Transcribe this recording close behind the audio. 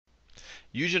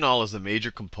Eugenol is a major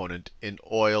component in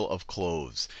oil of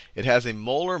cloves. It has a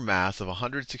molar mass of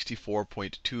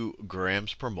 164.2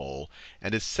 grams per mole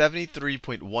and is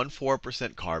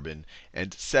 73.14% carbon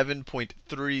and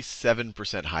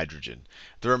 7.37% hydrogen.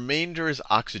 The remainder is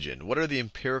oxygen. What are the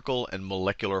empirical and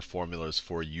molecular formulas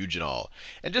for eugenol?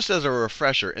 And just as a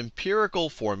refresher, empirical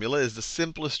formula is the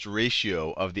simplest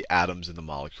ratio of the atoms in the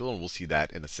molecule, and we'll see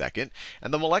that in a second.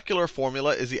 And the molecular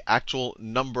formula is the actual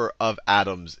number of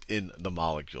atoms in the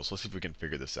molecule. So let's see if we can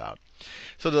figure this out.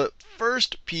 So the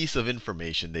first piece of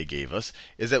information they gave us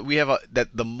is that we have that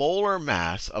the molar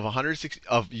mass of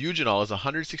eugenol is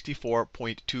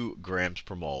 164.2 grams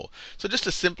per mole. So just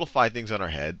to simplify things on our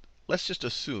head, let's just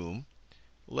assume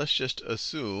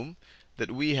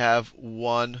that we have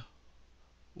one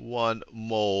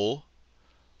mole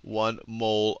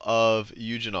of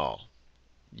eugenol.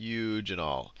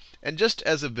 And just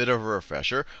as a bit of a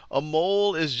refresher, a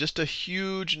mole is just a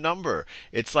huge number.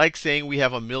 It's like saying we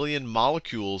have 1,000,000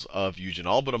 molecules of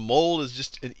eugenol, but a mole is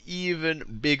just an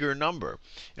even bigger number.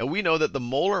 And we know that the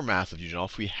molar mass of eugenol,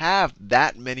 if we have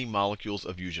that many molecules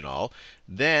of eugenol,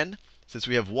 then since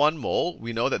we have 1 mole,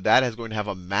 we know that that is going to have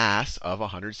a mass of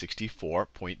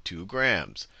 164.2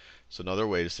 grams. So another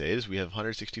way to say it is we have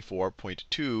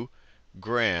 164.2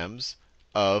 grams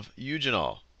of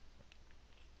eugenol.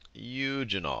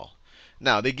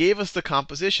 Now, they gave us the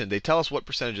composition. They tell us what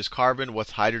percentage is carbon,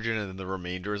 what's hydrogen, and then the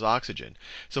remainder is oxygen.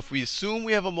 So if we assume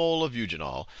we have a mole of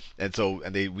eugenol,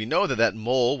 we know that that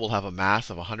mole will have a mass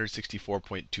of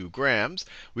 164.2 grams,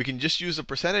 we can just use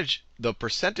the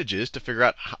percentages to figure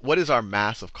out what is our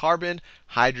mass of carbon,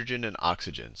 hydrogen, and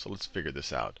oxygen. So let's figure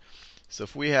this out. So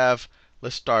if we have,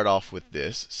 let's start off with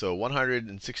this. So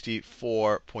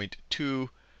 164.2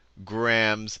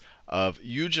 grams of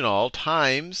eugenol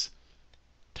times,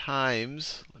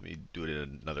 let me do it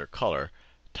in another color,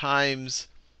 times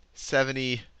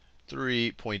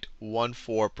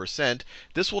 73.14%.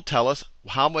 This will tell us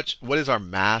what is our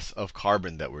mass of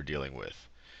carbon that we're dealing with.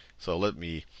 So let's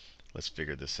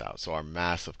figure this out. So our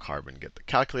mass of carbon, get the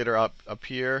calculator up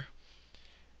here.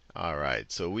 All right,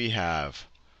 so we have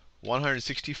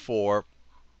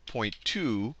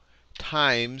 164.2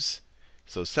 times,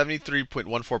 so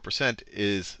 73.14%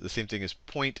 is the same thing as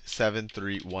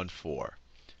 0.7314.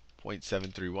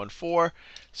 0.7314.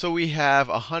 So we have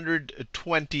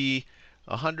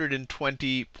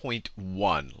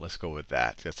 120.1. Let's go with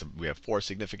that. We have 4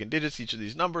 significant digits, each of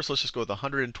these numbers. So let's just go with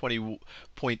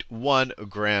 120.1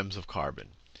 grams of carbon.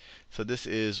 So this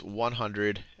is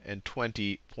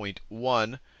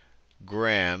 120.1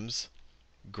 grams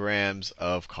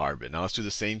of carbon. Now let's do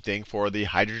the same thing for the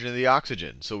hydrogen and the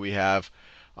oxygen. So we have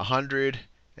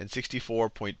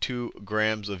 164.2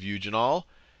 grams of eugenol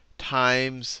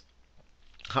times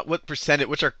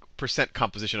what's our percent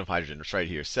composition of hydrogen? It's right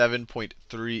here,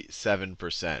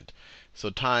 7.37%. So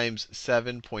times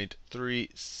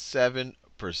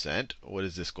 7.37%, what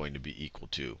is this going to be equal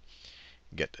to?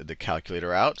 Get the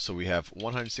calculator out. So we have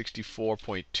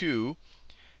 164.2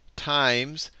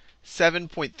 times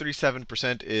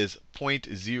 7.37% is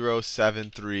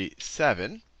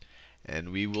 0.0737.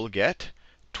 And we will get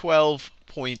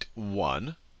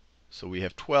 12.1. So we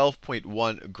have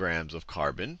 12.1 grams of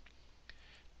carbon.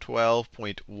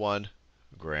 12.1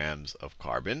 grams of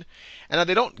carbon. And now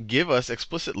they don't give us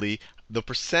explicitly the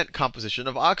percent composition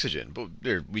of oxygen, but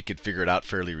we could figure it out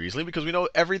fairly easily because we know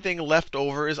everything left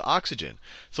over is oxygen.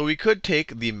 So we could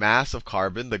take the mass of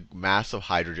carbon, the mass of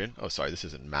hydrogen. Oh, sorry, this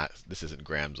isn't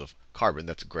grams of carbon,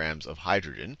 that's grams of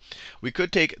hydrogen. We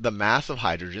could take the mass of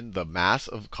hydrogen, the mass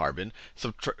of carbon,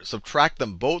 subtract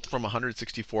them both from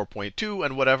 164.2,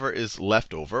 and whatever is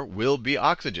left over will be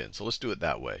oxygen. So let's do it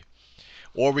that way.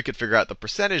 Or we could figure out the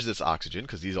percentage that's oxygen,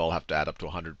 because these all have to add up to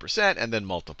 100%, and then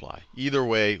multiply. Either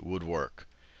way would work.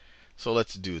 So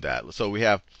let's do that. So we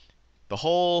have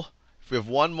if we have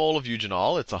 1 mole of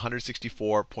eugenol, it's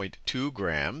 164.2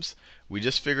 grams. We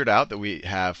just figured out that we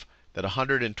have that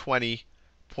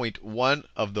 120.1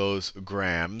 of those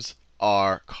grams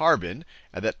are carbon,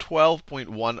 and that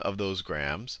 12.1 of those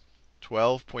grams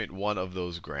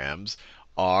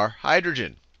are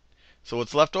hydrogen. So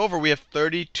what's left over, we have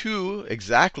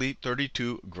exactly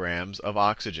 32 grams of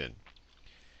oxygen.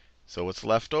 So what's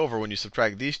left over when you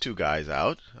subtract these two guys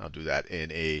out, I'll do that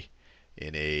in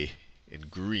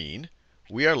green,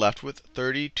 we are left with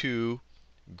 32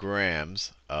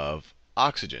 grams of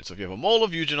oxygen. So if you have a mole of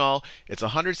eugenol, it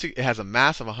has a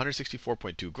mass of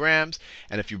 164.2 grams.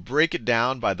 And if you break it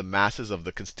down by the masses of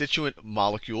the constituent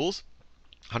molecules,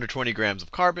 120 grams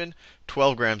of carbon,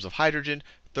 12 grams of hydrogen,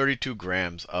 32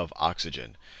 grams of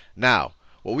oxygen. Now,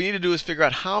 What we need to do is figure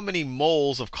out how many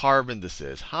moles of carbon this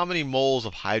is, how many moles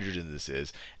of hydrogen this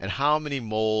is, and how many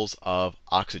moles of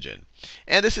oxygen.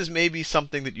 And this is maybe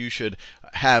something that you should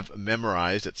have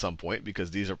memorized at some point,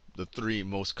 because these are the three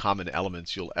most common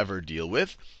elements you'll ever deal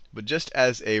with. But just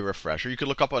as a refresher, you could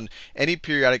look up on any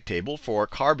periodic table for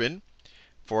carbon.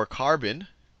 For carbon,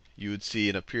 you would see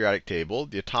in a periodic table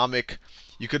the atomic,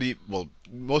 well,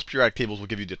 most periodic tables will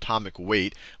give you the atomic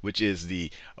weight, which is the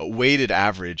weighted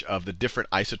average of the different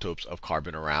isotopes of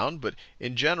carbon around. But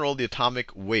in general, the atomic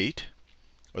weight,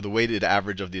 or the weighted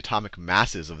average of the atomic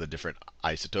masses of the different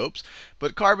isotopes.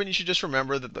 But carbon, you should just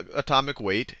remember that the atomic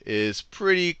weight is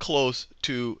pretty close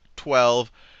to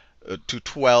 12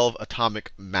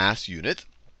 atomic mass units,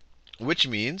 which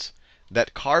means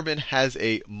that carbon has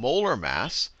a molar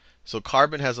mass. So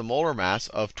carbon has a molar mass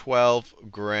of 12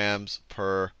 grams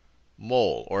per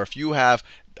mole. Or if you have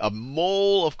a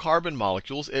mole of carbon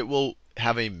molecules, it will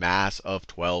have a mass of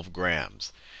 12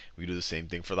 grams. We do the same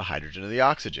thing for the hydrogen and the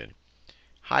oxygen.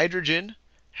 Hydrogen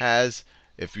has,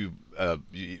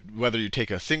 whether you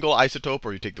take a single isotope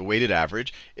or you take the weighted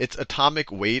average, its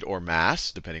atomic weight or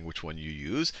mass, depending which one you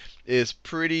use, is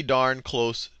pretty darn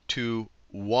close to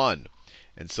 1.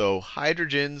 And so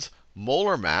hydrogen's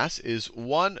molar mass is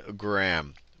 1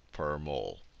 gram per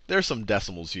mole. There's some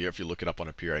decimals here if you look it up on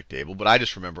a periodic table, but I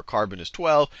just remember carbon is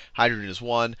 12, hydrogen is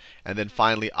 1, and then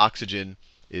finally oxygen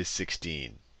is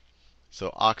 16.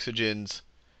 So oxygen's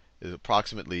is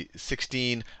approximately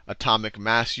 16 atomic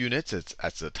mass units.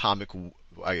 That's atomic,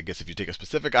 I guess if you take a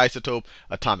specific isotope,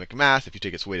 atomic mass. If you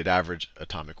take its weighted average,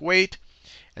 atomic weight.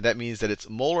 And that means that its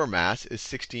molar mass is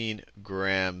 16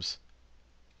 grams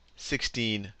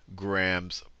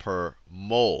per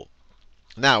mole.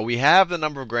 Now, we have the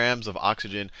number of grams of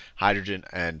oxygen, hydrogen,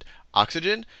 and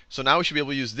oxygen. So now we should be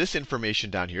able to use this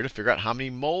information down here to figure out how many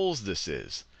moles this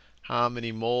is. How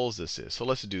many moles this is. So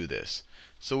let's do this.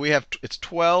 So we have, it's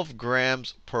 12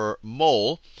 grams per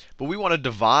mole, but we want to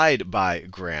divide by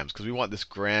grams because we want this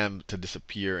gram to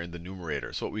disappear in the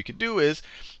numerator. So what we could do is,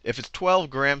 if it's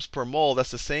 12 grams per mole, that's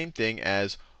the same thing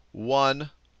as 1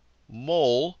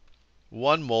 mole,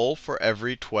 1 mole for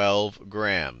every 12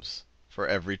 grams. For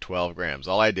every 12 grams.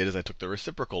 All I did is I took the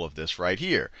reciprocal of this right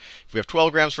here. If we have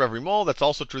 12 grams for every mole, that's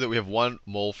also true that we have 1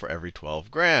 mole for every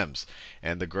 12 grams.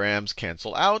 And the grams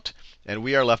cancel out, and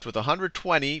we are left with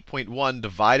 120.1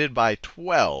 divided by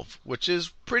 12, which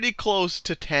is pretty close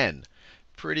to 10.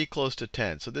 Pretty close to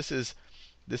 10. So this is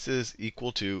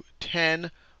equal to 10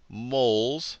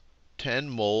 moles. 10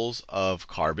 moles of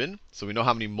carbon. So we know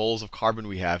how many moles of carbon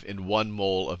we have in 1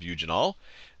 mole of eugenol.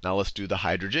 Now let's do the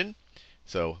hydrogen.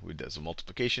 So there's a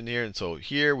multiplication here. And so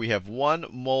here we have 1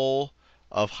 mole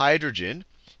of hydrogen.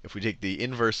 If we take the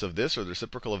inverse of this, or the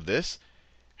reciprocal of this,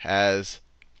 has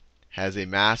a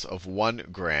mass of 1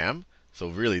 gram. So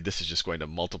really, this is just going to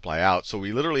multiply out. So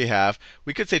we literally have,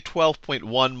 we could say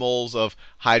 12.1 moles of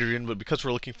hydrogen, but because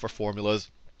we're looking for formulas,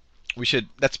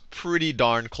 that's pretty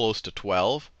darn close to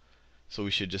 12. So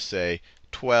we should just say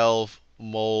 12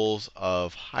 moles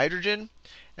of hydrogen.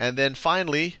 And then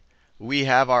finally, we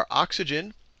have our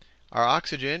oxygen,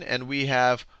 and we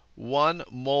have 1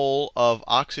 mole of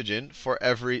oxygen for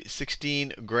every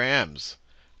 16 grams.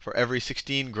 For every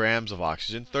 16 grams of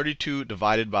oxygen, 32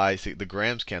 divided by, the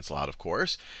grams cancel out, of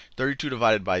course. 32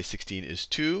 divided by 16 is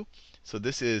 2. So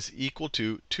this is equal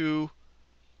to 2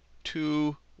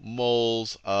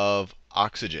 moles of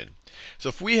oxygen. So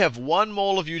if we have 1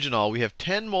 mole of eugenol, we have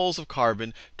 10 moles of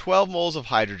carbon, 12 moles of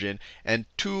hydrogen, and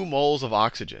 2 moles of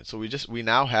oxygen. So we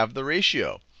now have the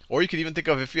ratio. Or you could even think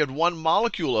of, if we had 1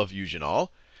 molecule of eugenol,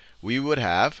 we would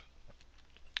have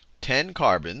 10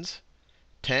 carbons.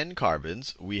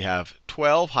 We have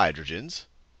 12 hydrogens.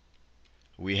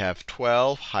 And we have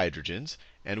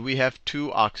 2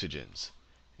 oxygens.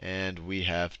 And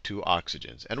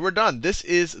we're done. This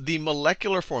is the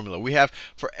molecular formula. We have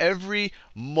for every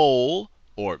mole,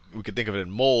 or we could think of it in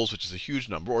moles, which is a huge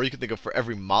number, or you could think of for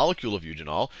every molecule of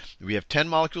eugenol, we have 10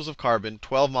 molecules of carbon,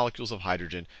 12 molecules of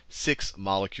hydrogen, 6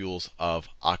 molecules of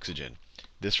oxygen.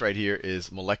 This right here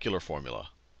is molecular formula.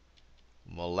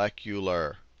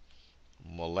 Molecular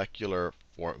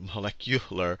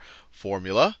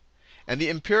formula. And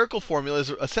the empirical formula is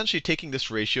essentially taking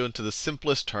this ratio into the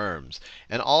simplest terms.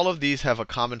 And all of these have a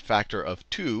common factor of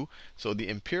 2. So the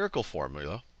empirical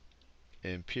formula,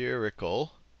 we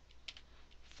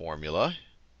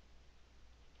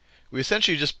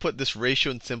essentially just put this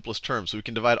ratio in simplest terms. So we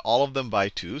can divide all of them by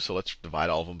 2. So let's divide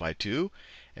all of them by 2.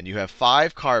 And you have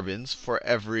 5 carbons for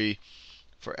every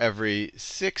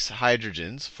 6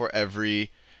 hydrogens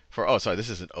oh, sorry, this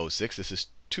isn't O6. This is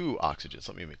 2 oxygens.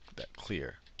 Let me make that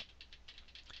clear.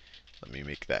 Let me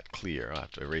make that clear. I'll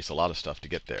have to erase a lot of stuff to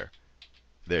get there.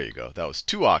 There you go. That was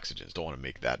 2 oxygens. Don't want to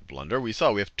make that blunder. We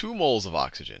saw we have 2 moles of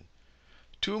oxygen.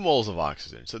 2 moles of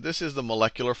oxygen. So this is the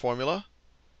molecular formula.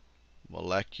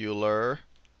 Molecular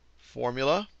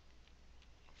formula.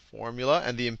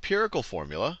 And the empirical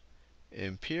formula.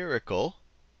 Empirical.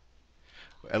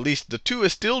 At least the 2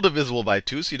 is still divisible by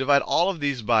 2, so you divide all of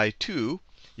these by 2.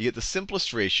 You get the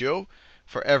simplest ratio.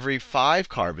 For every 5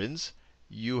 carbons,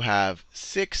 you have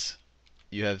 6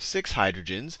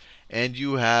 hydrogens, and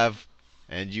you have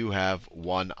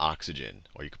 1 oxygen.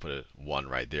 Or you could put a 1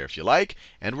 right there if you like,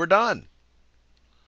 and we're done.